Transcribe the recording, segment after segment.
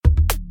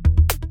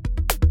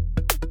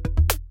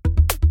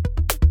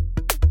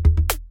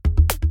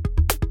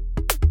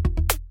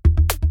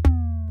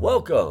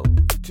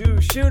Welcome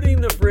to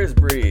Shooting the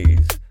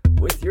Frisbees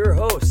with your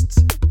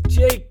hosts,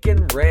 Jake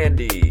and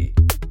Randy.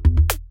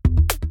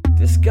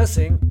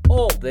 Discussing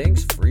all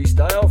things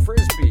freestyle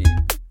frisbee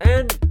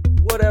and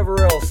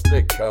whatever else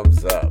that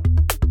comes up.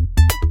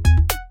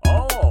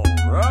 All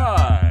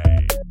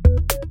right.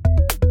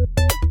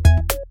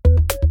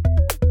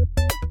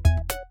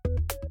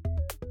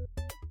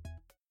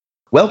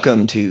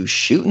 Welcome to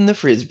Shooting the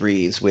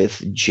Frisbees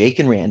with Jake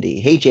and Randy.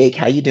 Hey, Jake,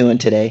 how you doing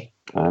today?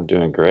 I'm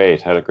doing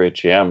great. Had a great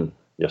jam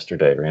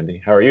yesterday, Randy.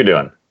 How are you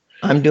doing?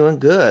 I'm doing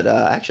good.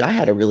 Actually, I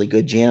had a really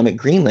good jam at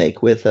Green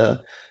Lake with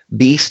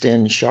Beast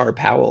and Char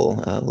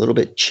Powell. A little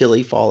bit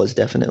chilly. Fall is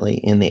definitely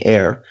in the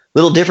air. A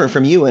little different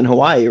from you in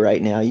Hawaii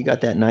right now. You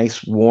got that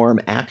nice warm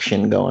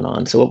action going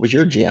on. So what was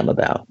your jam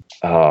about?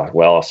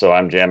 So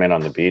I'm jamming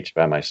on the beach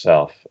by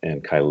myself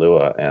in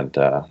Kailua, and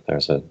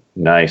there's a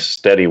nice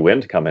steady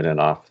wind coming in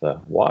off the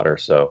water.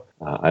 So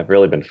I've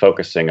really been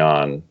focusing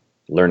on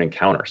learning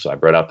counter. So I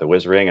brought out the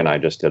whiz ring and I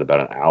just did about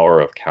an hour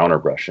of counter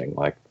brushing,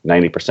 like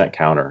 90%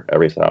 counter.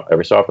 Every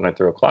so often I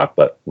throw a clock,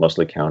 but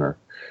mostly counter.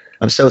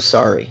 I'm so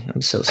sorry.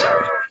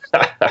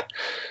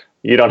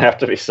 You don't have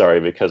to be sorry,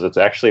 because it's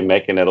actually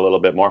making it a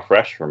little bit more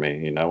fresh for me.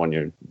 You know, when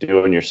you're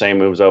doing your same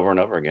moves over and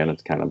over again,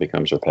 it kind of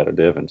becomes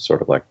repetitive and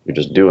sort of like you're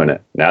just doing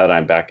it. Now that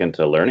I'm back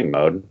into learning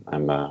mode,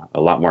 I'm a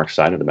lot more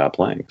excited about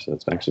playing. So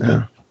it's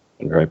actually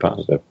been very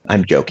positive.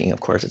 I'm joking, of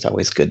course. It's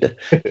always good to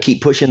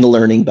keep pushing the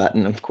learning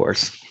button, of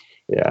course.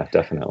 Yeah,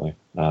 definitely.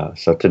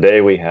 So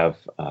today we have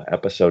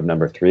episode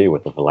number 3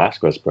 with the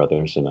Velasquez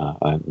brothers, and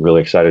I'm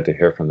really excited to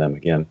hear from them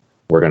again.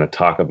 We're going to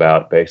talk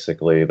about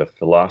basically the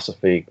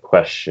philosophy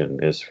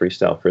question: is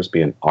freestyle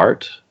frisbee an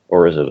art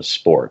or is it a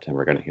sport? And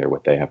we're going to hear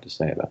what they have to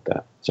say about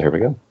that. So here we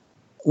go.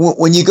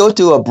 When you go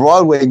to a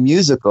Broadway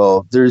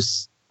musical,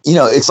 there's,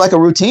 it's like a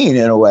routine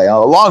in a way, a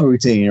long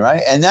routine,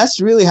 right? And that's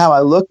really how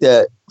I looked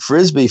at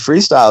frisbee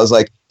freestyle. Is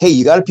like, hey,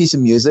 you got a piece of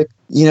music,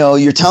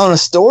 you're telling a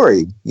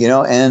story,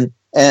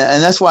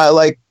 and that's why I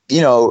like,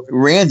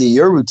 Randy,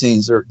 your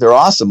routines they're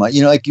awesome.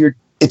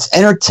 It's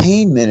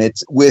entertainment.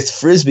 It's with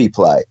frisbee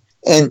play.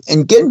 And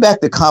getting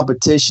back to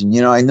competition,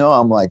 I know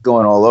I'm like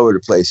going all over the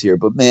place here,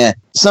 but man,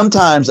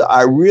 sometimes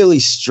I really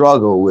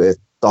struggle with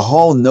the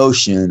whole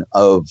notion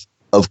of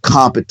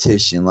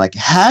competition. Like,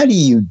 how do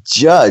you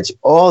judge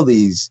all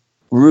these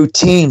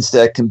routines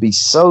that can be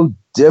so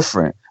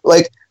different?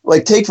 Like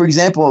take, for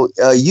example,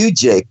 you,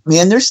 Jake,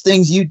 man, there's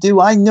things you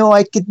do I know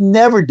I could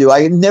never do.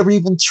 I could never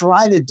even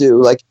try to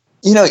do. Like,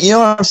 you know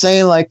what I'm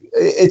saying? Like,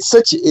 it's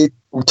to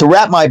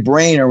wrap my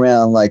brain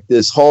around like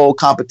this whole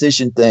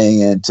competition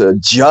thing and to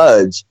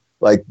judge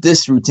like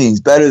this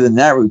routine's better than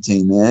that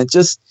routine, man.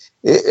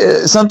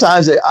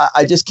 Sometimes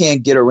I just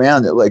can't get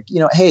around it. Like,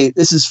 hey,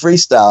 this is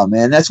freestyle,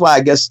 man. That's why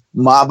I guess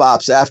mob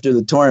ops after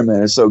the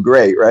tournament are so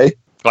great, right?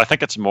 Well, I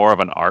think it's more of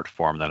an art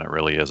form than it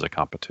really is a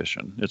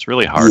competition. It's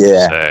really hard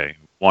to say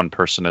one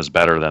person is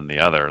better than the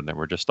other. And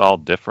we're just all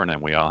different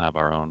and we all have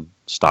our own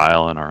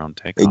style and our own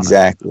take on it.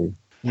 Exactly.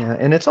 Yeah,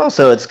 and it's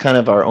kind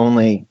of our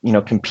only,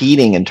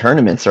 competing in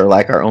tournaments are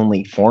like our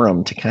only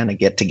forum to kind of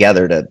get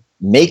together to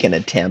make an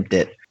attempt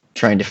at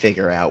trying to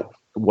figure out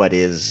what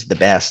is the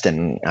best.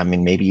 And I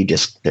mean, maybe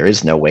there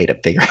is no way to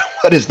figure out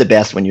what is the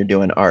best when you're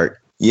doing art.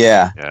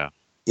 Yeah.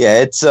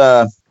 It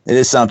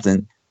is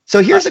something.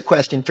 So here's a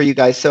question for you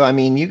guys. So, I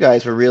mean, you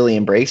guys were really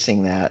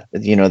embracing that,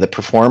 the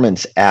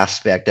performance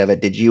aspect of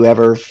it. Did you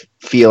ever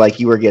feel like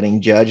you were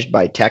getting judged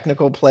by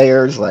technical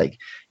players? Like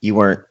you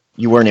weren't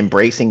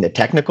embracing the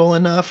technical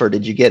enough, or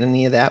did you get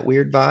any of that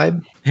weird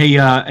vibe? Hey,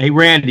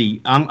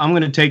 Randy, I'm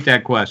going to take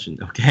that question.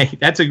 Okay,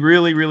 that's a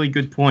really, really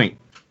good point.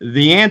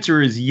 The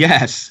answer is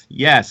yes.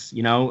 Jens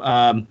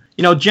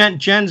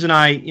and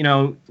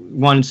I,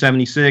 won in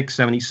 76,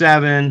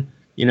 77.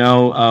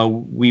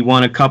 We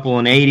won a couple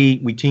in 80.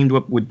 We teamed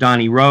up with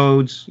Donnie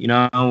Rhodes.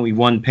 We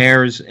won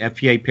pairs,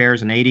 FPA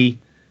pairs in 80.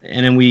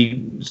 And then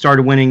we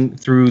started winning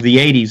through the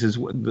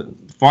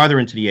 80s, farther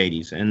into the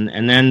 80s.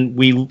 And then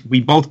we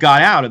both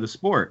got out of the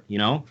sport,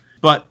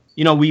 But,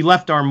 we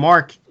left our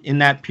mark in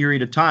that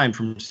period of time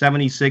from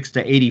 76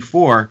 to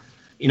 84.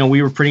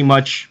 We were pretty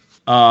much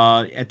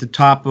at the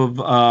top of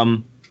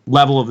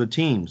level of the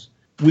teams.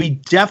 We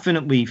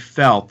definitely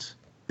felt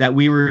that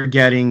we were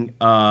getting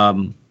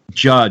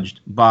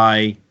judged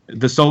by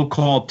the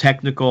so-called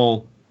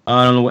technical,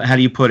 I don't know, how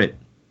do you put it?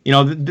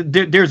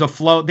 There's a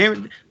flow.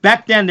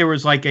 Back then, there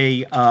was like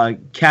a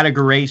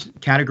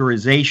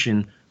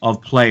categorization of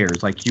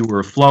players. Like you were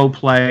a flow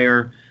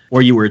player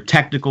or you were a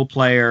technical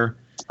player.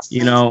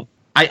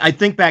 I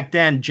think back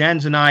then,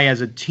 Jens and I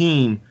as a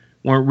team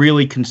weren't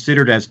really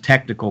considered as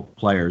technical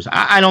players.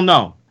 I don't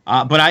know,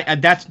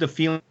 but that's the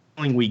feeling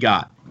we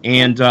got.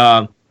 And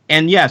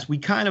yes, we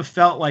kind of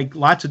felt like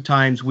lots of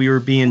times we were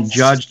being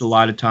judged a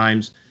lot of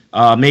times,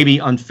 maybe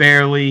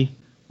unfairly,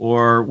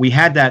 or we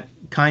had that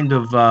kind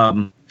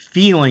of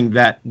feeling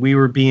that we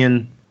were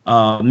being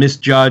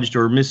misjudged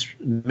or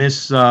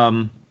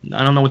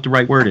I don't know what the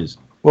right word is.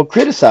 Well,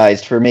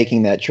 criticized for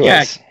making that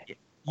choice.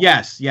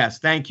 Yes,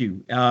 thank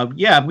you.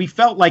 We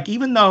felt like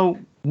even though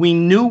we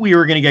knew we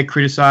were going to get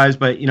criticized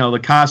by, the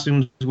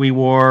costumes we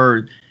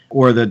wore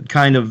or the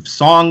kind of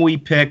song we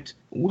picked.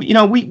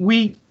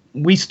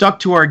 We stuck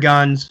to our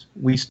guns.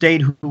 We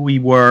stayed who we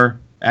were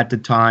at the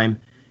time.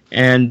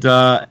 And,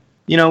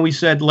 we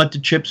said, let the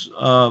chips,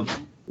 go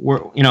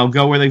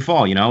where they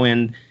fall,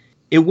 and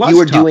it was You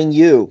were tough. doing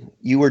you.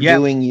 You were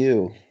doing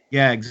you.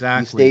 Yeah,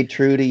 exactly. You stayed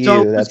true to you.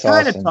 So That's it was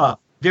kind of awesome. tough.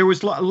 There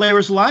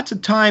was lots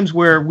of times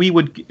where we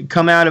would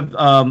come out of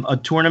a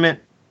tournament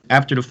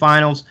after the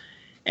finals,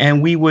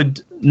 and we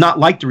would not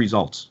like the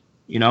results.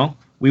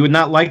 We would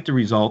not like the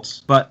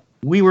results, but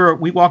we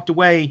walked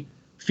away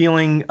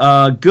feeling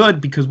good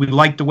because we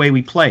liked the way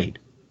we played.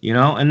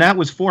 And that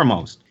was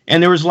foremost.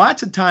 And there was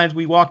lots of times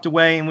we walked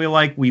away and we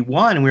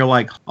won, and we were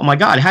like, oh my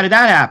God, how did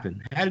that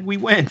happen? How did we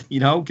win?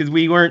 Because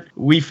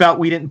we felt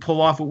we didn't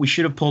pull off what we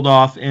should have pulled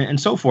off, and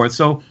so forth.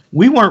 So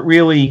we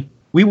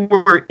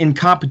were in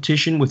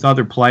competition with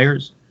other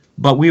players,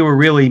 but we were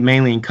really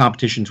mainly in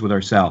competitions with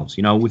ourselves,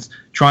 with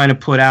trying to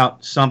put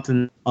out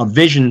a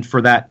vision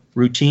for that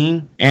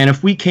routine. And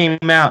if we came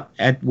out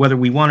at whether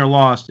we won or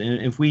lost,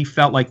 and if we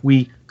felt like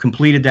we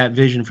completed that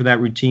vision for that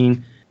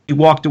routine, we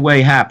walked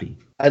away happy.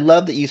 I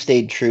love that you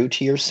stayed true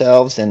to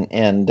yourselves and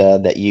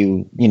that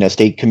you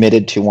stayed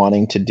committed to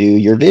wanting to do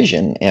your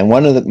vision. And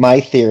one of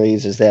my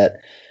theories is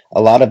that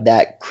a lot of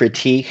that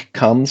critique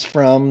comes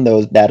from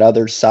that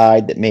other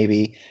side that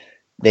maybe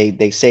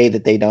they say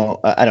that they don't.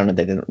 I don't know.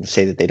 They didn't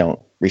say that they don't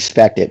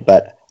respect it,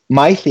 but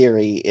my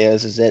theory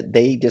is that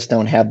they just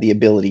don't have the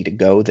ability to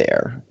go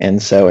there.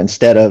 And so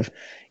instead of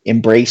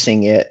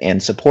embracing it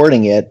and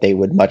supporting it, they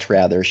would much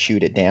rather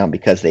shoot it down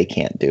because they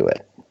can't do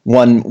it.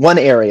 One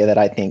area that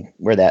I think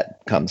where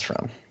that comes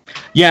from.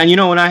 Yeah,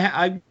 and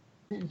I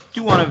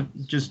do want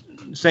to just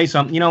say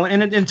something,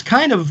 and it's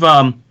kind of,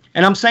 and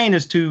I'm saying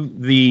this to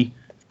the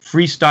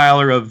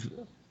freestyler of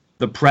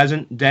the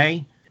present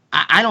day.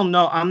 I don't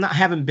know.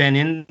 Haven't been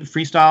in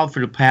freestyle for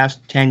the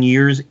past 10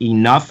 years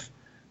enough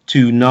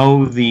to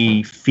know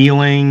the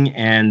feeling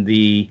and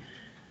the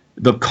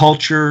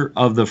culture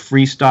of the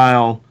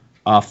freestyle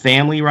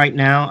family right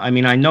now. I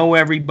mean, I know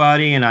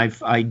everybody, and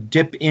I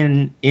dip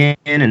in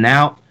and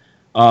out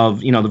of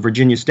the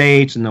Virginia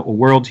States and the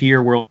world's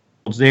here, world's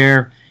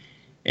there,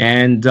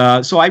 and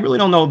so I really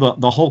don't know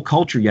the whole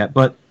culture yet.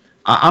 But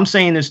I'm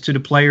saying this to the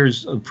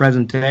players of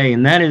present day,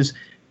 and that is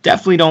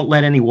definitely don't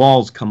let any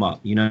walls come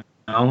up.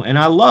 And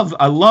I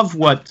love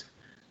what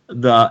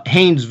the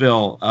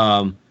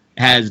Haynesville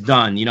has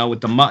done.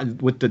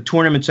 With the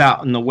tournaments out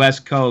on the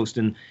West Coast,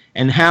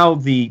 and how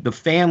the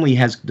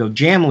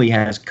Jamily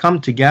has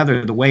come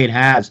together the way it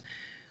has,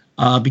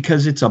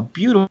 because it's a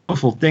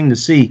beautiful thing to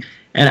see.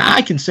 And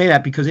I can say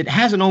that because it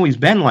hasn't always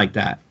been like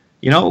that.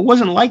 It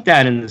wasn't like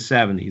that in the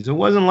 70s. It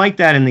wasn't like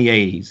that in the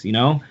 80s.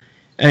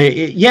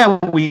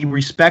 We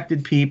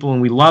respected people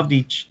and we loved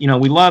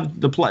we loved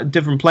the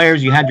different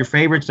players. You had your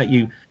favorites that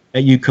you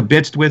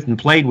kibitzed with and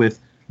played with,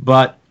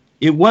 but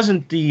it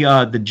wasn't the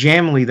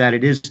Jamily that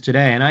it is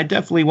today. And I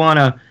definitely want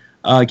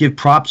to give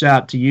props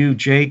out to you,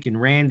 Jake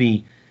and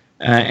Randy,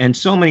 and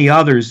so many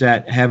others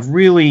that have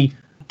really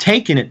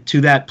taken it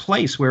to that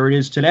place where it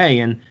is today.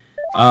 And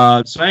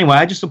so anyway,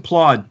 I just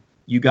applaud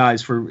you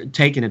guys for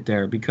taking it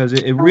there, because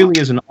it really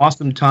is an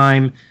awesome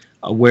time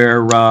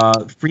where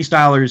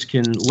freestylers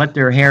can let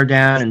their hair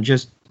down and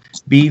just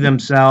be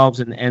themselves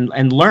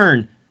and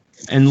learn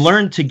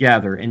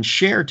together and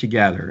share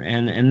together.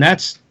 And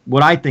that's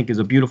what I think is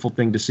a beautiful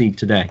thing to see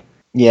today.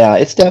 Yeah,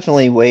 it's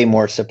definitely way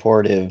more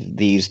supportive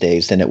these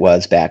days than it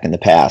was back in the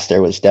past.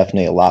 There was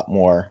definitely a lot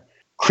more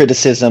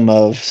criticism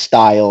of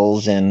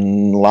styles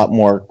and a lot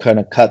more kind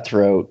of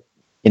cutthroat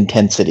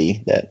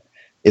intensity that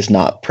is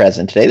not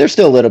present today. There's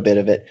still a little bit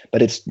of it,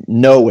 but it's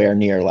nowhere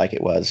near like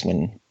it was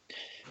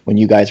when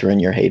you guys were in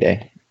your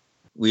heyday.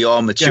 We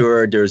all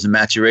matured. There was a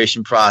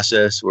maturation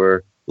process. We're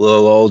a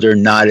little older,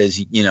 not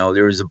as,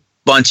 there was a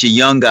bunch of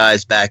young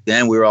guys back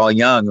then. We were all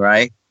young,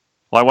 right?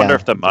 Well, I wonder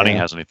if the money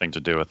has anything to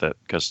do with it,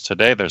 because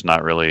today there's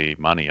not really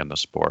money in the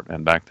sport.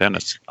 And back then,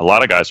 a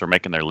lot of guys were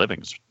making their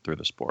livings through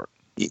the sport.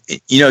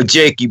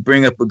 Jake, you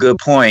bring up a good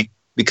point,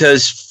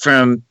 because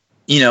from,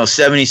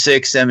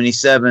 76,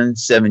 77,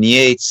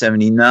 78,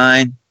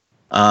 79,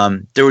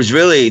 there was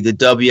really the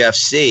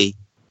WFC.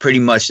 Pretty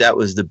much that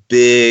was the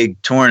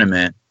big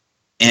tournament.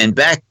 And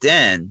back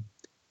then,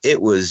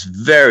 it was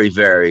very,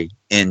 very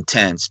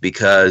intense,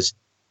 because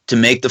to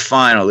make the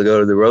final, to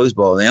go to the Rose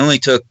Bowl, they only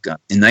took,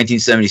 in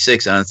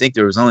 1976, I think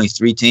there was only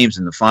 3 teams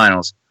in the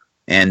finals.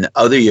 And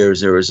other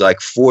years, there was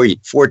like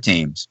four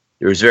teams.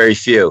 There was very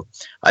few.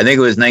 I think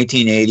it was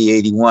 1980,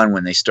 81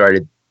 when they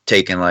started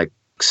taking like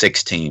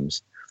 6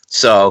 teams.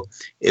 So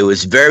it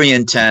was very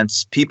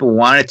intense. People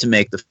wanted to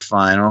make the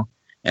final.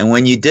 And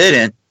when you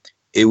didn't,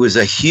 it was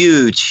a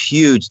huge,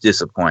 huge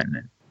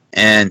disappointment.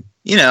 And,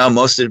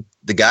 most of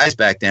the guys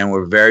back then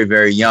were very,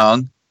 very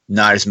young,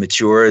 not as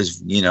mature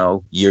as,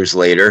 years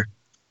later.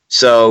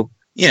 So,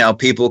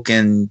 people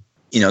can,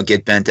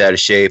 get bent out of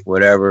shape,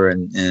 whatever,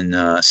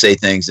 and say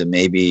things that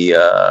maybe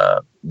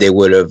they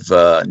would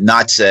have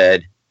not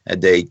said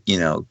had they,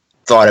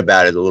 thought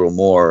about it a little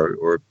more,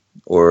 or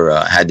or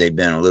had they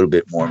been a little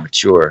bit more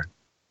mature.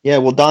 Yeah,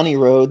 well, Donnie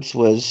Rhodes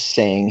was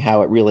saying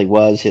how it really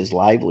was his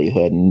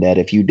livelihood, and that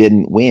if you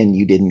didn't win,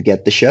 you didn't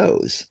get the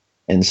shows.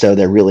 And so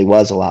there really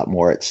was a lot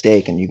more at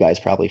stake, and you guys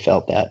probably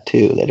felt that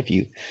too, that if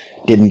you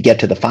didn't get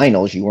to the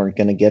finals, you weren't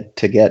going to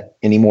get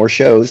any more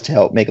shows to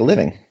help make a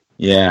living.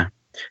 Yeah.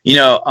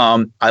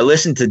 I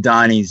listened to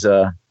Donnie's,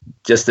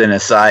 just an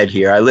aside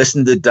here, I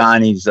listened to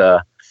Donnie's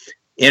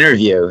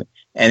interview,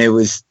 and it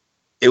was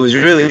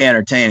really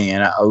entertaining.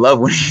 And I love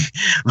when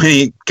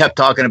he kept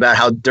talking about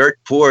how dirt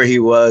poor he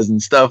was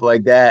and stuff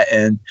like that.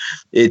 And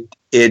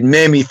it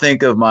made me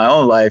think of my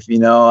own life.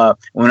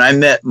 When I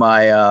met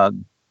my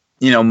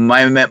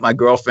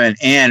girlfriend,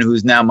 Ann,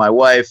 who's now my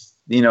wife,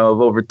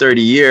 of over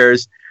 30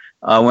 years.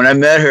 When I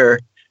met her,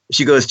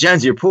 she goes,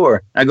 "Jens, you're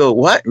poor." I go,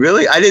 "What?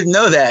 Really? I didn't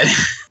know that."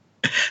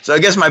 So I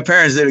guess my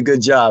parents did a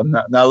good job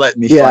not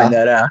letting me find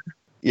that out.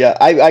 Yeah,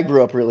 I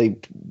grew up really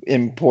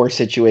in poor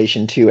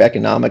situation too,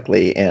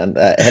 economically, and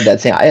had that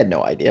same. I had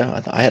no idea.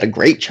 I thought I had a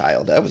great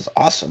child. That was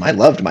awesome. I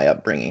loved my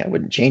upbringing. I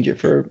wouldn't change it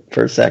for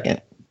a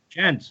second.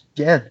 Jens,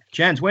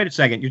 wait a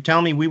second. You're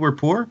telling me we were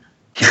poor?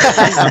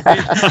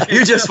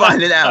 You're just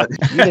finding out.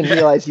 You didn't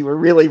realize you were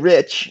really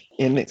rich.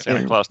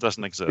 Santa Claus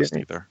doesn't exist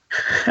either.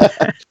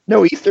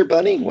 No Easter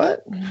Bunny?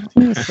 What?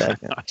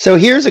 So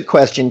here's a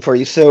question for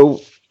you.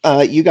 So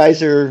you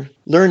guys are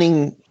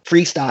learning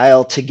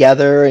freestyle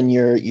together, and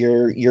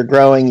you're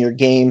growing your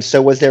game.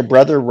 So was there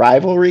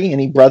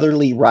any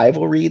brotherly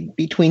rivalry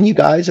between you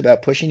guys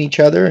about pushing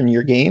each other in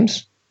your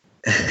games?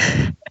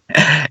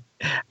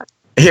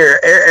 Here,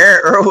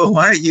 Erwin,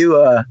 why don't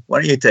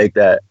you take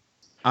that?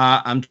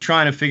 I'm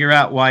trying to figure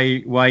out why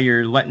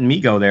you're letting me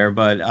go there,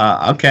 but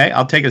okay,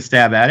 I'll take a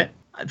stab at it.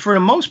 For the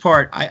most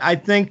part, I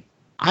think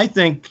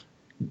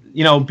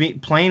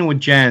playing with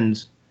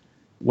Jens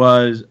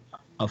was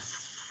a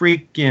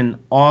freaking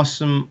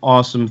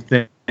awesome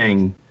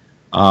thing.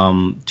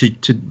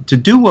 To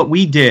do what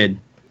we did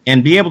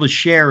and be able to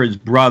share as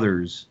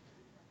brothers,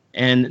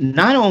 and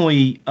not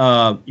only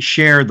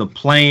share the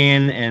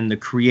playing and the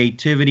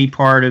creativity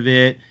part of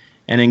it,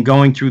 and then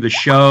going through the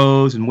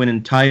shows and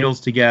winning titles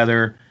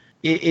together.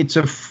 It's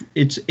a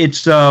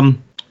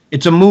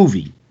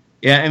movie.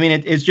 Yeah, I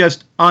mean, it's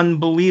just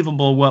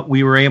unbelievable what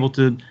we were able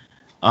to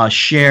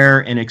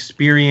share and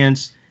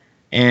experience,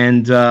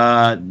 and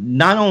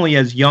not only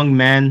as young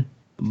men,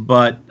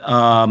 but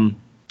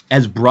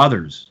as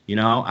brothers.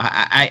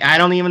 I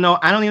don't even know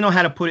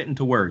how to put it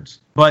into words.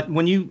 But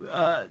when you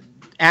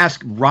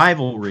ask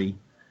rivalry,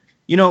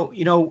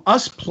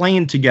 us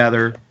playing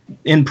together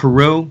in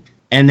Peru,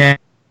 and then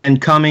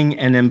coming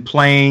and then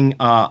playing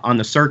on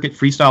the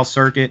freestyle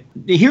circuit.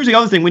 Here's the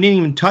other thing we didn't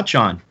even touch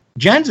on.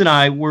 Jens and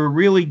I were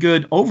really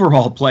good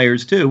overall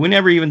players too. We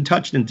never even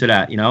touched into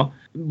that.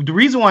 The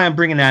reason why I'm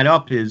bringing that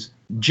up is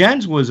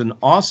Jens was an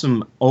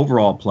awesome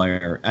overall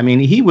player. I mean,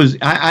 he was.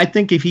 I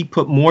think if he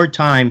put more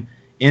time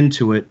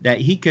into it, that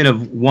he could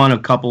have won a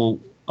couple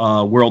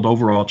world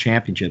overall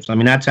championships. I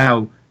mean, that's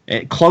how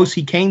close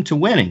he came to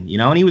winning.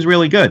 And he was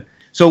really good.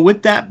 So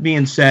with that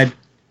being said,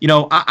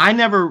 I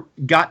never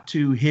got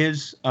to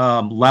his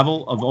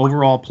level of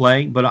overall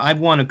play, but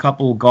I've won a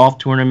couple golf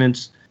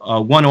tournaments,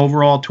 one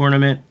overall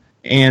tournament,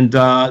 and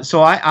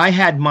so I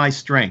had my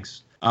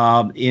strengths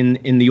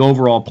in the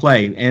overall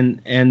play.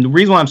 And the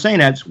reason why I'm saying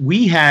that is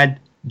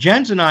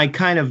Jens and I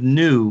kind of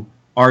knew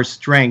our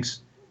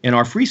strengths in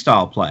our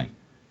freestyle play.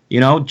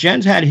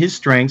 Jens had his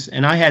strengths,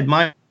 and I had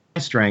my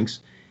strengths.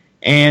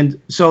 And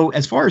so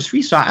as far as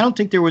freestyle, I don't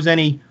think there was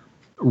any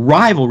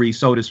rivalry,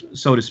 so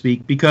to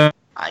speak, because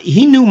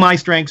he knew my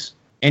strengths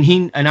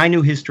and I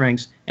knew his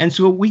strengths. And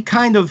so we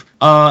kind of,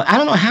 I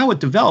don't know how it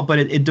developed, but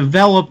it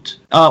developed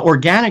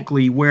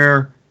organically,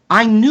 where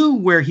I knew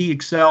where he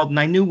excelled and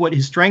I knew what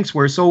his strengths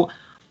were. So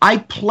I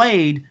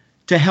played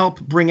to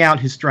help bring out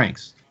his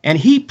strengths, and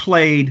he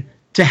played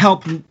to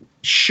help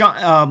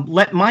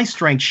let my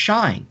strengths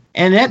shine.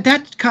 And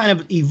that kind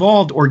of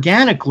evolved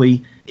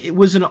organically. It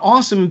was an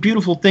awesome,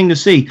 beautiful thing to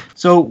see.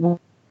 So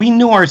we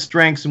knew our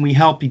strengths and we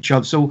helped each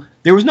other. So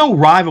there was no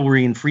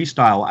rivalry in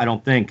freestyle, I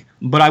don't think.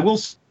 But I will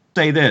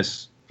say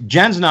this.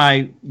 Jens and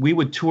I, we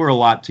would tour a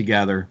lot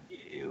together.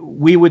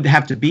 We would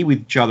have to be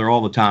with each other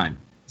all the time.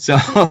 So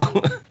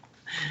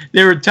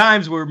there were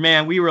times where,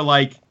 man, we were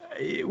like,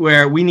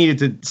 where we needed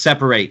to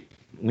separate.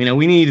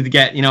 We needed to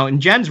get,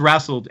 and Jens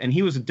wrestled, and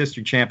he was a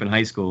district champ in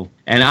high school.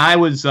 And I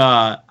was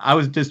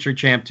district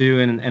champ too,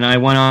 and I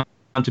went on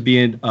to be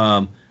in,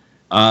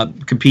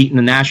 compete in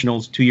the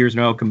nationals 2 years in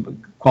a row,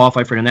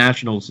 qualify for the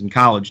nationals in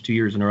college 2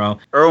 years in a row.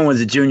 Erwin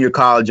was a junior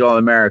college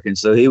All-American,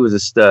 so he was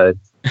a stud.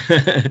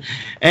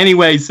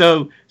 Anyway,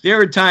 so there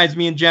were times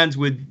me and Jens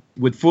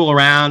would fool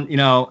around,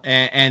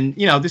 and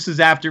this is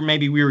after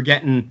maybe we were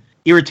getting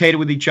irritated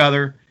with each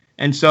other,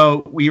 and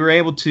so we were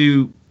able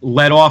to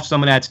let off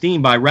some of that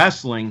steam by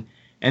wrestling.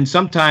 And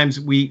sometimes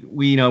we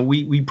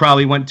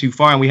probably went too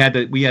far, and we had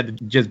to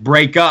just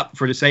break up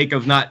for the sake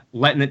of not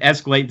letting it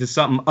escalate to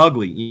something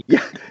ugly.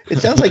 Yeah, it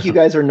sounds like you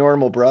guys are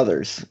normal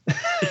brothers.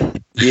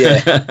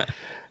 Yeah.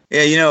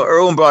 Yeah,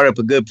 Erwin brought up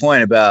a good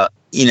point about,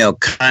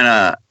 kind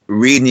of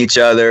reading each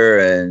other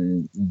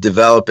and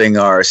developing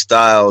our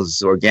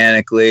styles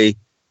organically.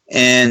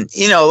 And,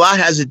 you know, a lot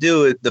has to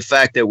do with the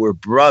fact that we're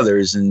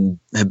brothers and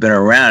have been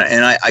around.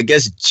 And I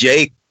guess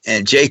Jake,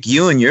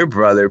 you and your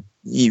brother,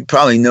 you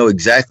probably know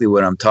exactly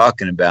what I'm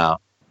talking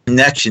about.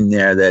 Connection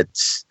there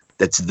that's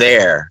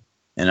there.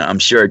 And I'm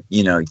sure,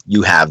 you know,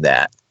 you have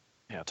that.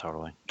 Yeah,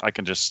 totally. I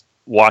can just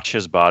watch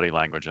his body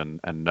language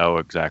and know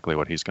exactly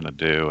what he's going to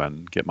do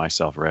and get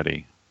myself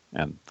ready,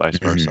 and vice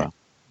versa.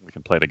 We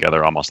can play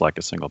together almost like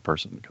a single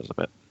person because of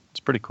it.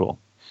 It's pretty cool.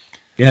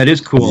 Yeah, it is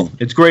cool.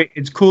 It's great.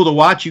 It's cool to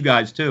watch you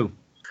guys too.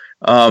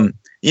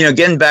 You know,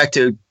 getting back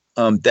to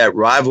that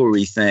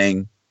rivalry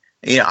thing,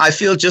 you know, I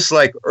feel just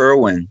like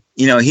Erwin.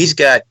 You know, he's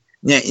got,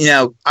 you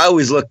know, I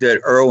always looked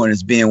at Erwin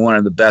as being one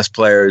of the best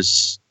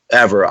players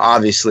ever.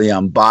 Obviously,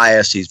 I'm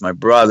biased. He's my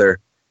brother.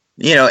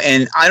 You know,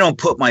 and I don't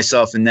put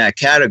myself in that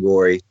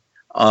category.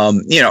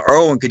 You know,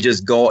 Erwin could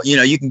just go, you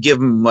know, you can give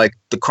him like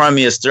the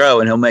crummiest throw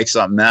and he'll make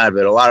something out of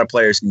it. A lot of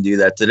players can do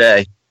that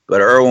today, but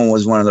Erwin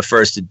was one of the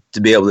first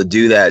to be able to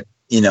do that,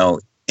 you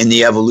know, in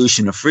the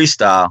evolution of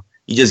freestyle.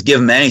 You just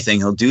give him anything,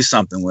 he'll do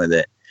something with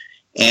it.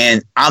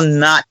 And I'm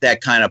not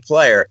that kind of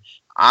player.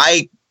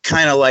 I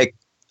kind of like,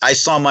 I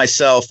saw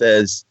myself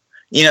as,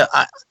 you know,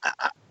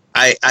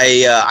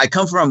 I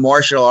come from a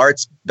martial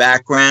arts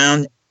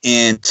background,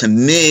 and to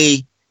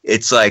me,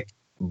 it's like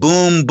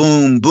boom,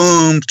 boom,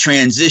 boom,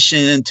 transition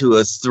into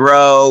a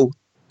throw,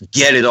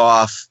 get it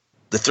off.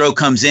 The throw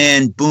comes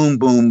in, boom,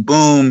 boom,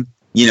 boom,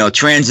 you know,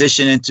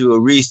 transition into a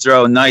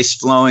rethrow, nice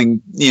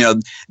flowing, you know,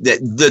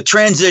 the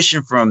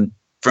transition from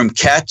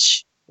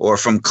catch or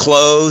from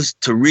close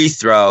to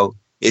rethrow,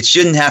 it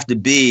shouldn't have to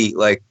be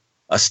like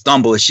a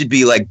stumble. It should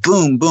be like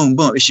boom, boom,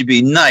 boom. It should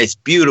be nice,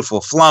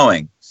 beautiful,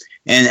 flowing.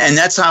 And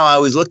that's how I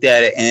always looked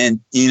at it. And,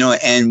 you know,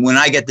 and when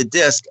I get the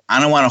disc,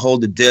 I don't want to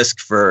hold the disc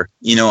for,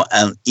 you know,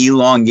 an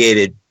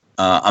elongated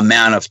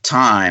amount of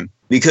time,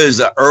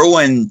 because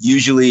Erwin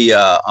usually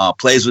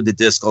plays with the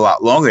disc a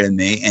lot longer than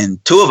me.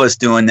 And two of us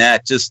doing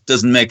that just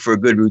doesn't make for a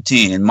good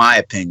routine, in my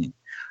opinion.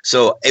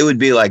 So it would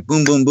be like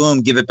boom, boom,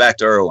 boom, give it back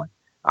to Erwin.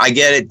 I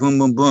get it. Boom,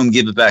 boom, boom,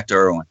 give it back to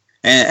Erwin.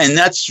 And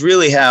that's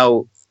really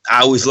how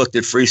I always looked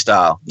at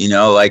freestyle, you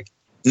know, like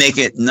make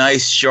it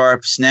nice,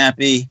 sharp,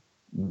 snappy.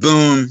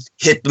 Boom,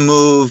 hit the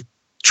move,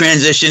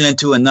 transition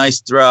into a nice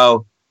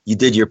throw. You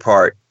did your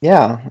part.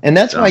 Yeah, and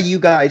that's why you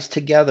guys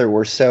together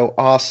were so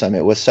awesome.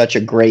 It was such a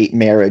great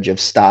marriage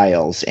of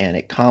styles, and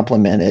it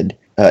complemented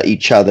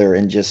each other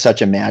in just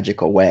such a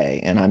magical way.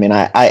 And I mean,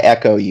 I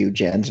echo you,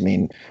 Jens. I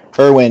mean,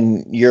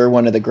 Erwin, you're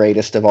one of the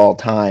greatest of all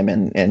time,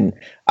 and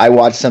I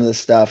watch some of the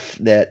stuff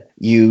that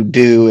you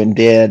do and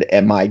did,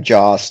 and my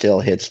jaw still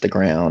hits the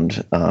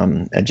ground.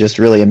 And just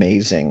really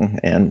amazing.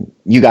 And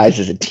you guys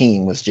as a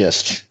team was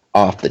just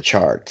off the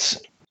charts.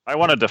 I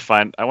wanted to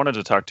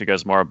talk to you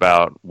guys more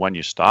about when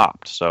you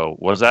stopped. So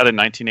was that in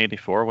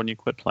 1984 when you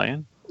quit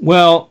playing?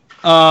 Well,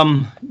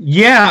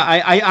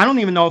 yeah, I don't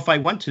even know if I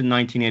went to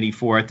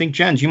 1984. I think,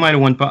 Jens, you might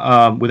have went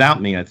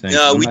without me, I think.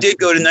 No, we did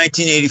go to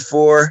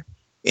 1984.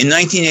 In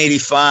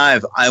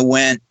 1985, I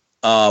went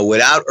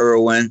without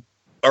Erwin.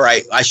 All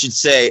right, I should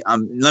say,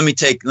 let me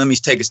take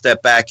a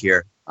step back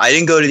here. I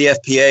didn't go to the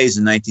FPAs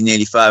in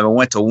 1985. I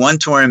went to one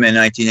tournament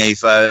in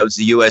 1985. It was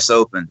the U.S.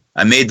 Open.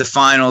 I made the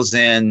finals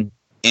in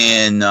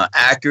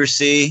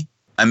accuracy.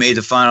 I made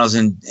the finals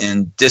in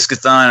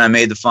discathon. I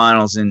made the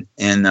finals in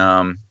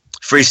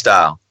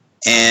freestyle.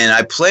 And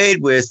I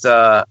played with,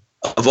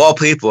 of all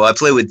people, I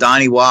played with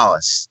Donnie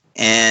Wallace.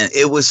 And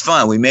it was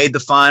fun. We made the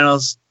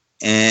finals,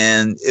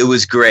 and it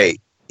was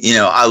great. You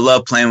know, I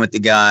love playing with the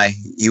guy.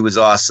 He was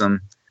awesome.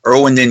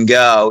 Erwin didn't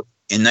go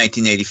in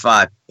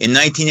 1985. In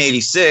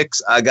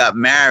 1986, I got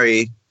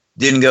married,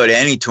 didn't go to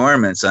any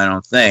tournaments, I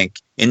don't think.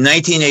 In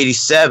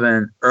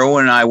 1987,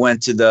 Erwin and I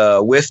went to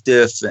the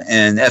WIFDF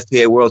and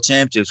FPA World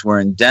Championships were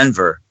in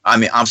Boulder.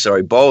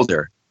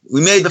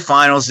 We made the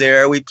finals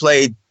there. We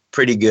played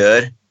pretty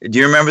good. Do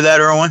you remember that,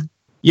 Erwin?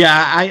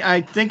 Yeah, I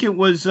think it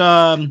was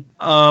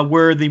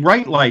where the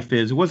Right Life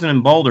is. It wasn't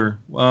in Boulder.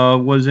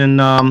 It was in...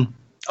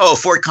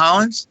 Fort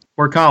Collins?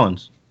 Fort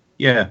Collins,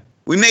 yeah.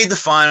 We made the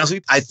finals.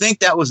 I think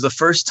that was the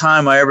first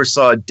time I ever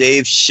saw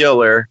Dave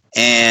Schiller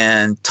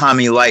and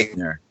Tommy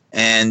Leitner.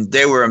 And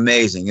they were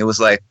amazing. It was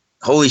like,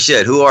 holy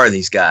shit, who are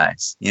these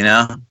guys? You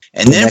know?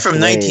 And then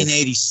from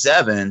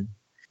 1987,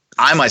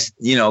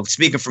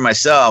 speaking for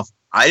myself,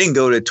 I didn't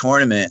go to a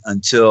tournament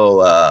until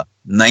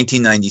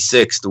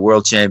 1996, the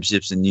World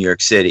Championships in New York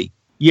City.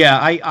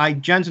 Yeah,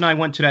 Jens and I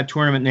went to that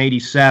tournament in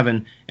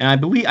 87,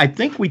 and I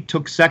think we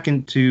took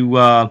second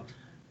to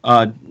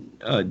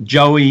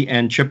Joey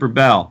and Chipper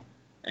Bell.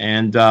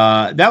 And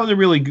that was a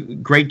really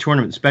great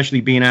tournament,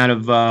 especially being out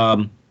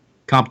of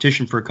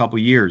competition for a couple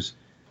of years.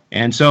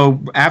 And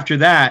so after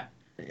that,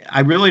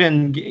 I really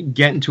didn't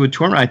get into a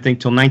tournament, I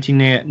think, till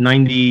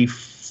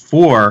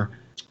 1994.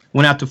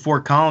 Went out to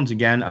Fort Collins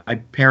again. I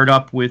paired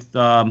up with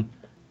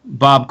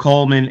Bob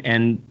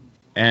Coleman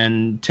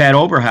and Ted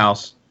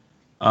Oberhaus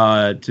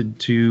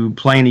to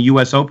play in the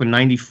U.S. Open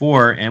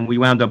 '94, and we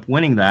wound up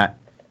winning that.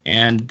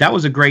 And that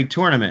was a great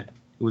tournament.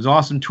 It was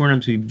awesome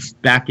tournament to be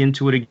back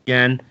into it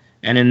again.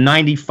 And in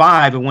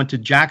 '95, I went to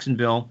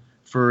Jacksonville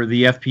for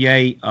the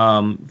FPA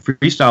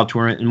freestyle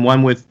tournament and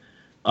won with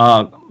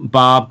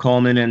Bob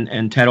Coleman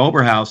and Ted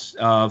Oberhaus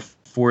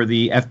for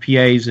the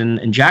FPAs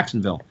in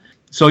Jacksonville.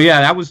 So yeah,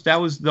 that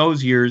was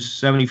those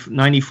years,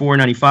 94,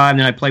 95.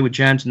 Then I played with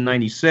Jens in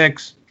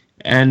 '96,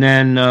 and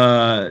then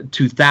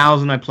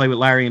 2000 I played with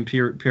Larry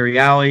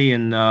Imperiali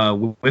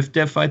and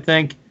Whiff-Diff, I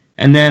think,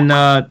 and then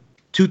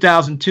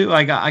 2002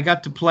 I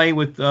got to play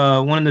with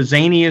one of the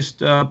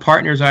zaniest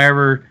partners I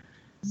ever.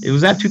 It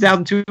was that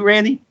 2002,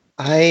 Randy.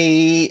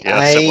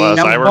 Yes, it was.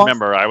 I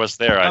remember. I was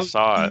there. I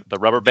saw it. The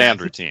rubber band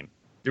routine.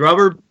 The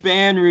rubber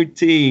band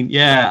routine.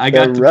 Yeah, I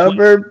got the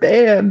rubber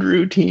band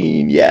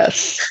routine.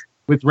 Yes.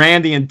 With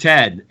Randy and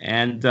Ted.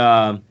 And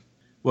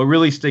what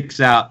really sticks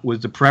out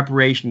was the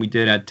preparation we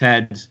did at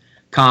Ted's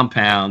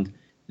compound.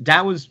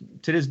 That was,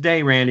 to this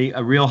day, Randy,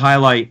 a real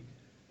highlight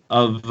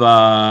of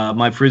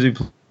my Frisbee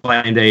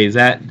playing days.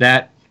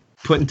 That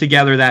putting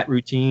together that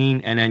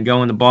routine and then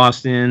going to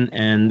Boston,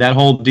 and that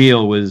whole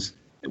deal was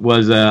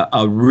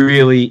a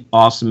really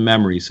awesome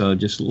memory. So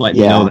just let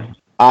you know that.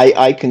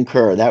 I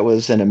concur. That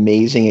was an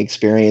amazing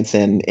experience,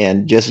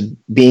 and just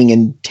being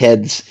in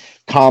Ted's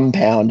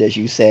compound, as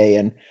you say,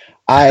 and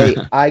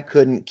I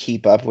couldn't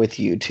keep up with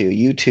you two.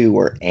 You two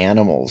were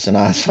animals, and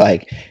I was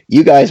like,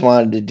 you guys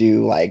wanted to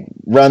do like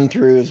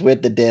run-throughs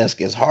with the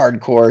disc as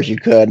hardcore as you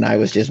could, and I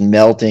was just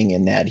melting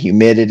in that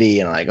humidity,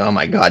 and like, oh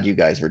my God, you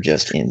guys were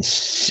just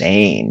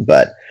insane.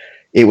 But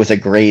it was a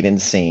great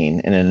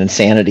insane, and an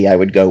insanity I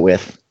would go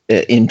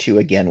into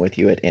again with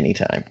you at any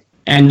time.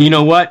 And you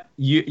know what?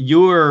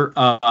 You're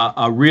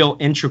a real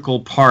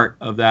integral part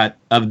of that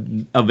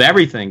of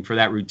everything for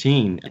that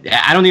routine.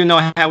 I don't even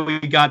know how we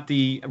got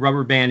the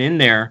rubber band in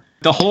there.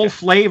 The whole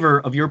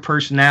flavor of your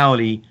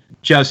personality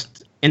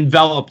just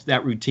enveloped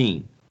that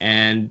routine,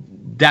 and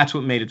that's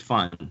what made it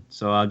fun.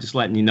 So I'm just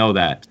letting you know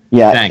that.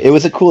 Yeah, Thanks. It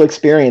was a cool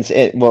experience.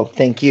 Well,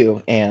 thank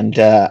you. And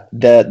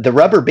the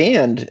rubber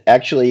band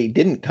actually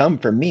didn't come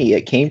from me.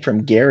 It came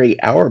from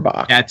Gary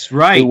Auerbach. That's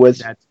right. Who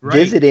was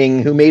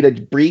visiting, who made a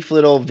brief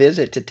little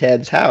visit to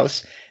Ted's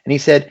house. And he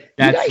said,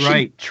 you guys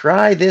should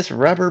try this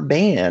rubber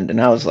band.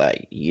 And I was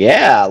like,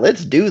 yeah,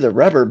 let's do the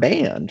rubber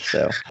band.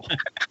 So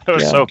it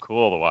was so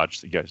cool to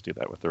watch you guys do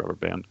that with the rubber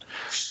band.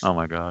 Oh,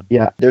 my God.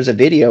 Yeah, there's a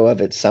video of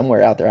it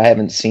somewhere out there. I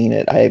haven't seen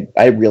it.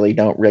 I really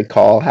don't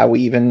recall how we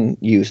even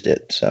used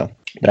it. So,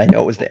 but I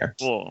know it was there.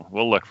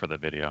 We'll look for the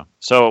video.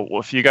 So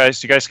if you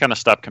guys kind of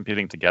stopped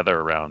competing together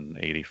around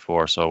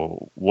 '84.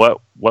 So what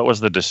was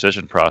the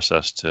decision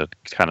process to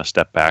kind of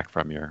step back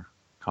from your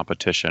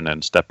competition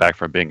and step back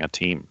from being a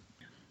team?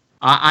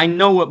 I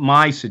know what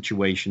my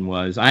situation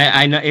was.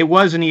 I know it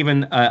wasn't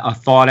even a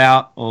thought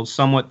out or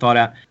somewhat thought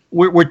out.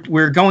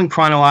 We're going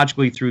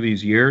chronologically through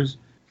these years.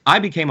 I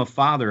became a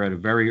father at a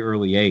very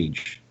early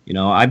age. You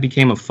know, I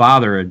became a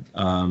father in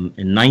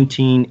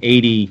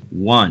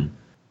 1981,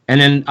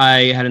 and then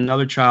I had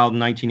another child in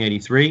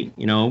 1983.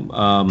 You know,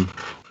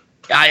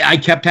 I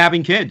kept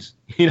having kids.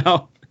 You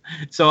know,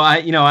 so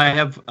I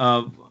have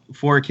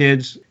 4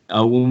 kids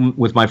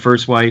with my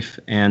first wife,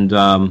 and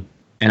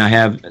I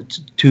have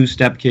 2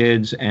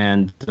 stepkids,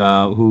 and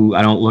who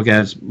I don't look at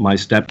as my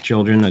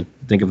stepchildren. I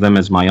think of them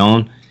as my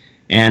own.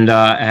 And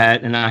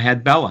I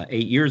had Bella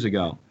 8 years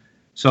ago.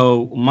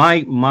 So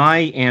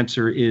my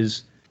answer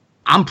is,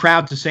 I'm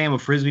proud to say I'm a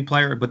Frisbee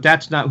player, but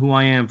that's not who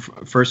I am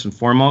first and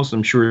foremost.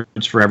 I'm sure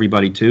it's for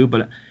everybody too.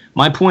 But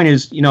my point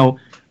is, you know,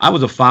 I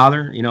was a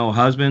father, you know, a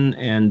husband,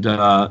 and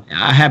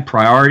I had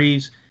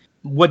priorities.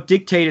 What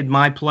dictated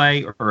my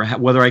play, or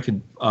whether I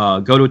could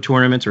go to a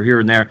tournament or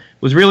here and there,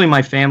 was really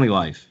my family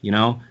life. You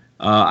know,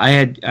 I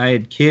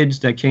had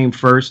kids that came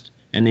first,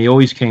 and they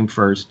always came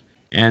first,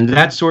 and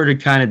that sort of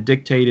kind of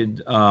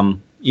dictated,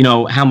 you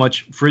know, how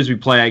much Frisbee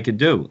play I could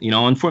do. You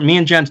know, and for me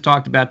and Jens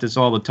talked about this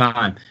all the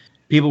time.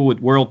 People with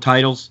world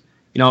titles,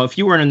 you know, if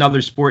you were in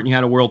another sport and you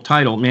had a world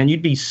title, man,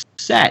 you'd be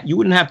set. You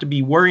wouldn't have to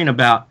be worrying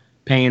about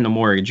paying the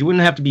mortgage. You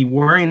wouldn't have to be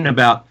worrying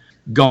about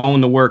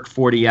going to work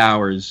 40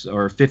 hours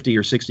or 50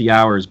 or 60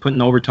 hours,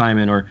 putting overtime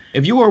in. Or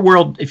if you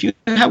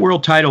had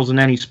world titles in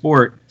any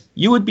sport,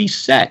 you would be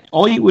set.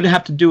 All you would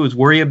have to do is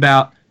worry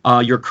about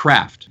your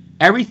craft.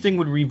 Everything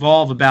would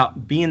revolve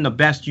about being the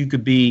best you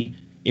could be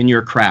in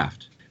your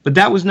craft. But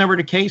that was never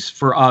the case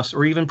for us,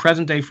 or even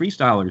present day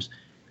freestylers.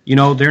 You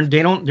know, they're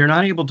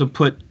not able to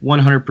put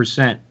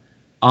 100%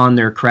 on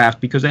their craft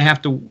because they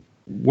have to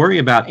worry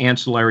about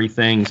ancillary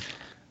things.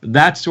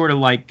 That's sort of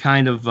like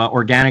kind of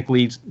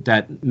organically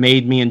that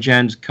made me and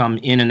Jens come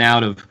in and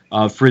out of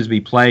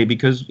Frisbee play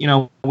because, you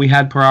know, we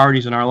had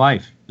priorities in our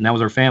life, and that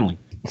was our family.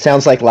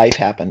 Sounds like life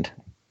happened.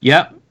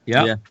 Yep.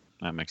 Yeah.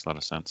 That makes a lot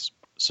of sense.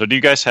 So do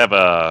you guys have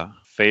a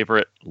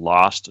favorite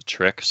lost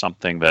trick,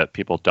 something that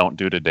people don't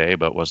do today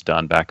but was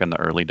done back in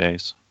the early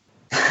days?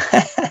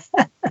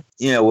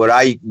 You know, what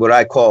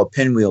I call a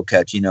pinwheel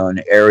catch, you know,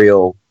 an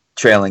aerial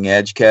trailing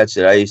edge catch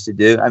that I used to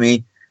do. I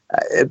mean,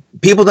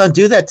 people don't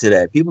do that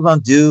today. People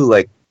don't do,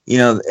 like, you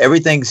know,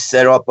 everything's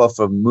set up off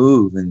a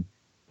move,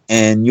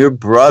 and your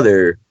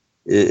brother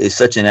is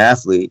such an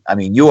athlete. I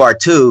mean, you are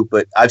too,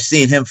 but I've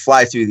seen him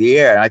fly through the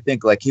air, and I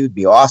think like he would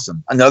be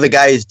awesome. Another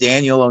guy is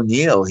Daniel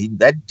O'Neill.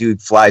 That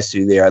dude flies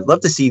through the air. I'd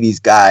love to see these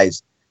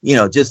guys,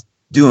 just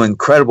do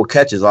incredible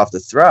catches off the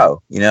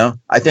throw.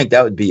 I think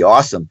that would be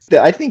awesome.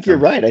 I think you're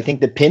right. I think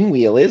the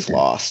pinwheel is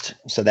lost.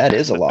 So that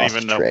is a lost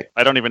trick.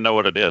 I don't even know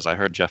what it is. I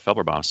heard Jeff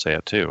Felberbaum say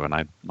it too. And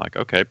I'm like,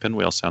 okay,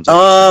 pinwheel sounds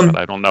interesting,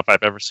 but I don't know if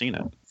I've ever seen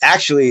it.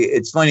 Actually,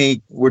 it's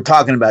funny we're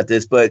talking about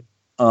this, but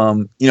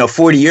 40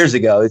 years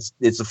ago, it's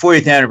the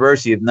 40th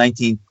anniversary of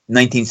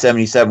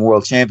 1977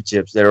 World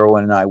Championships that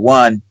Irwin and I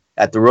won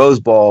at the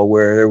Rose Bowl,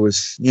 where there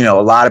was, a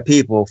lot of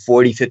people,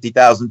 40,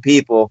 50,000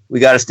 people.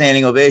 We got a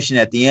standing ovation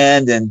at the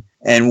end,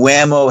 and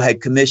Wham-O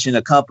had commissioned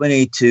a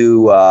company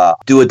to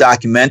do a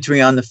documentary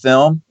on the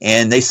film,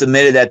 and they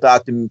submitted that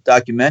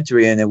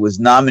documentary, and it was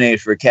nominated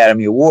for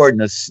Academy Award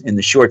in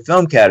the short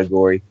film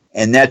category.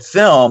 And that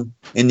film,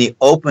 in the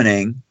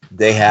opening,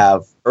 they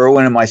have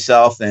Irwin and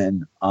myself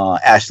and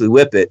Ashley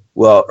Whippet.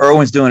 Well,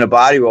 Irwin's doing a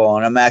body roll,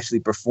 and I'm actually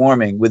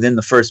performing within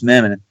the first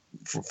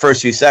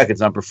few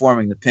seconds. I'm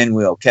performing the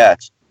pinwheel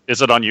catch.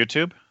 Is it on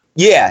YouTube?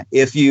 Yeah,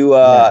 if you,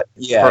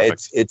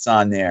 it's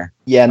on there.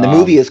 Yeah, and the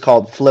movie is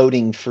called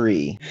Floating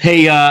Free.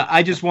 Hey,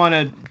 I just want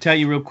to tell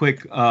you real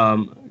quick.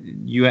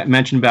 You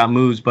mentioned about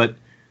moves, but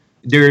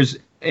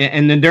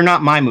and they're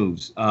not my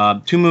moves.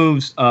 2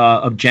 moves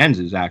of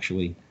Jens's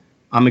actually.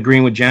 I'm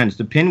agreeing with Jens.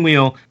 The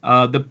pinwheel,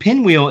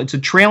 it's a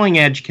trailing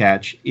edge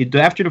catch.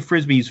 After the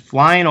Frisbee's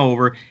flying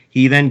over,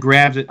 he then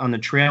grabs it on the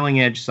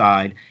trailing edge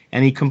side,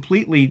 and he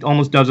completely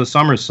almost does a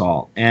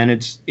somersault. And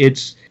it's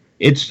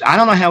I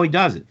don't know how he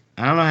does it.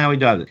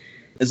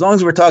 As long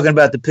as we're talking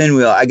about the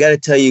pinwheel, I got to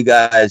tell you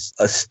guys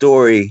a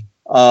story.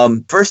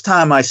 First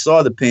time I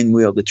saw the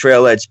pinwheel, the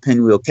trail edge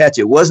pinwheel catch,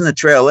 it wasn't a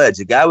trail edge.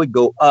 The guy would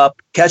go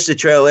up, catch the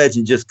trail edge,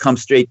 and just come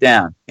straight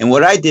down. And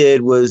what I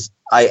did was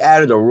I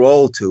added a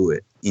roll to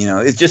it.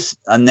 It's just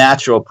a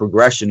natural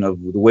progression of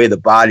the way the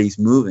body's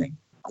moving.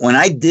 When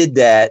I did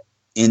that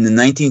in the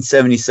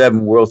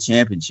 1977 World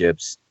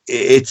Championships,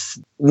 it's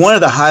one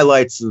of the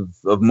highlights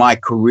of my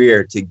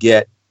career to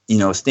get,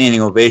 a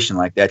standing ovation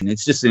like that. And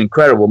it's just an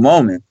incredible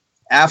moment.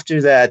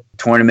 After that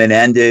tournament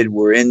ended,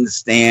 we're in the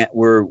stand,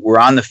 we're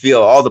on the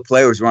field, all the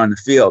players were on the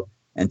field,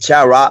 and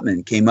Chow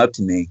Rotman came up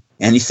to me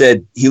and he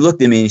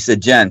looked at me and he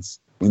said, "Jens,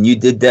 when you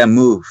did that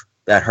move,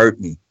 that hurt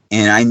me."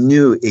 And I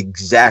knew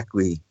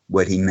exactly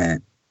what he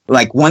meant.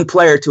 Like one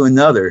player to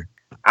another,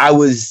 I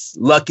was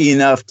lucky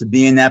enough to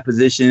be in that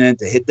position and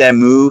to hit that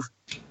move.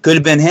 Could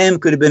have been him,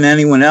 could have been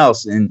anyone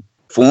else. And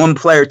for one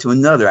player to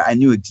another, I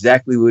knew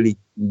exactly what he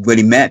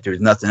meant. There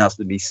was nothing else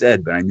to be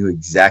said, but I knew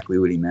exactly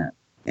what he meant.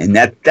 And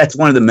that's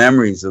one of the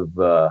memories of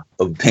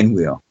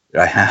pinwheel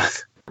that I have.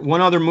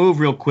 One other move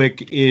real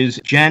quick is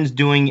Jens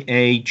doing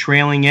a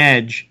trailing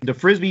edge. The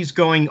Frisbee's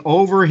going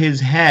over his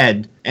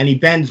head, and he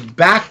bends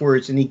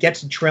backwards, and he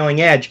gets the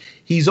trailing edge.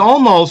 He's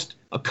almost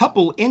a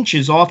couple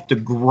inches off the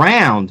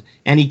ground,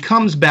 and he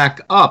comes back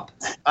up.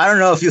 I don't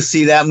know if you'll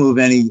see that move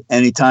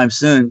anytime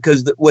soon,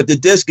 because what the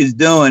disc is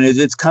doing is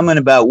it's coming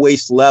about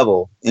waist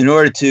level. In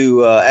order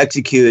to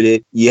execute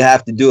it, you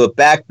have to do a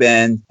back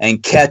bend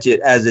and catch it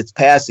as it's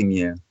passing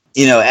you.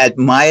 At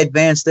my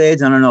advanced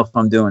age, I don't know if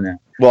I'm doing that.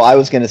 Well, I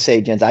was going to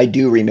say, Jens, I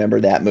do remember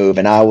that move,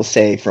 and I will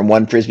say from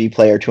one Frisbee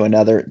player to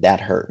another, that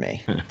hurt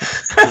me.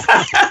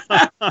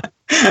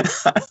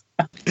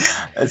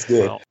 That's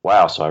good.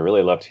 Wow, so I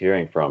really loved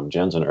hearing from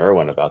Jens and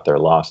Irwin about their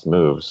lost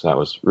moves. That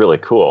was really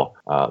cool.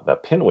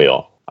 That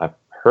pinwheel, I've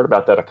heard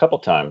about that a couple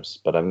times,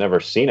 but I've never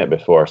seen it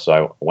before, so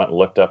I went and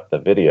looked up the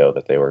video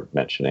that they were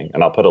mentioning,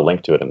 and I'll put a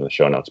link to it in the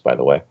show notes, by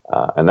the way.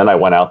 And then I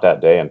went out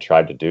that day and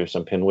tried to do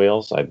some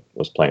pinwheels. I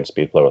was playing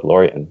speed flow with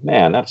Lori, and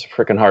man, that's a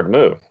freaking hard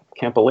move.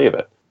 Can't believe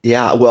it.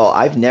 Yeah, well,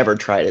 I've never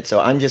tried it, so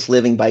I'm just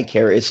living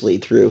vicariously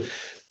through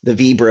the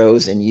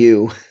V-Bros and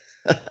you.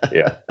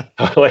 Yeah.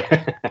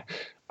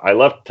 I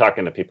love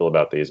talking to people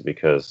about these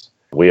because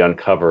we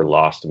uncover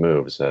lost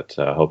moves that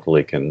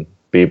hopefully can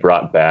be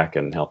brought back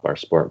and help our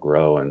sport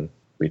grow and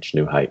reach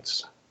new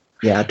heights.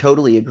 Yeah, I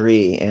totally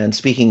agree. And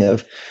speaking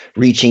of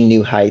reaching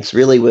new heights,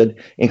 really would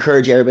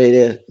encourage everybody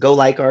to go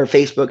like our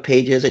Facebook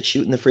pages at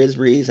Shooting the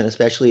Frisbees, and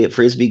especially at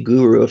Frisbee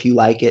Guru. If you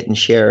like it and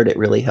share it, it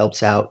really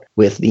helps out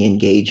with the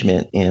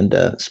engagement and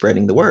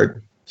spreading the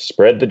word.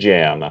 Spread the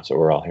jam. That's what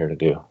we're all here to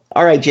do.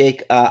 All right,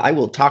 Jake, I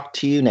will talk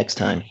to you next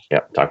time.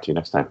 Yep, talk to you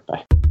next time.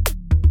 Bye.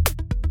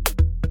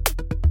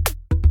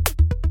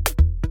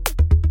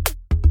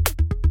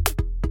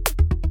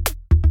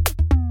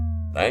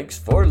 Thanks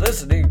for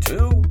listening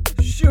to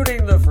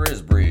Shooting the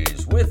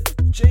Frisbees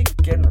with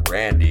Jake and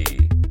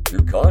Randy.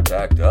 To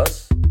contact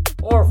us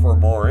or for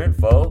more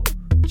info,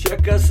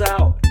 check us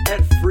out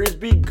at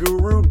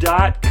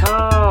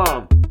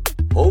frisbeeguru.com.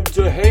 Home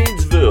to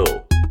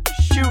Haynesville,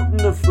 Shooting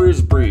the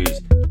Frisbees,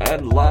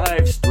 and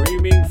live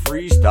streaming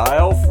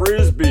freestyle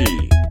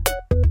frisbee.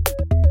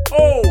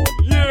 Oh,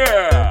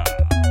 yeah!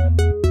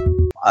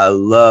 I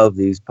love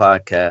these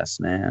podcasts,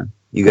 man.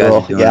 You guys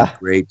are doing a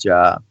great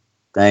job.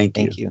 Thank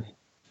you.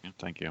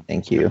 Thank you.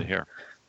 Thank It's you. good to hear.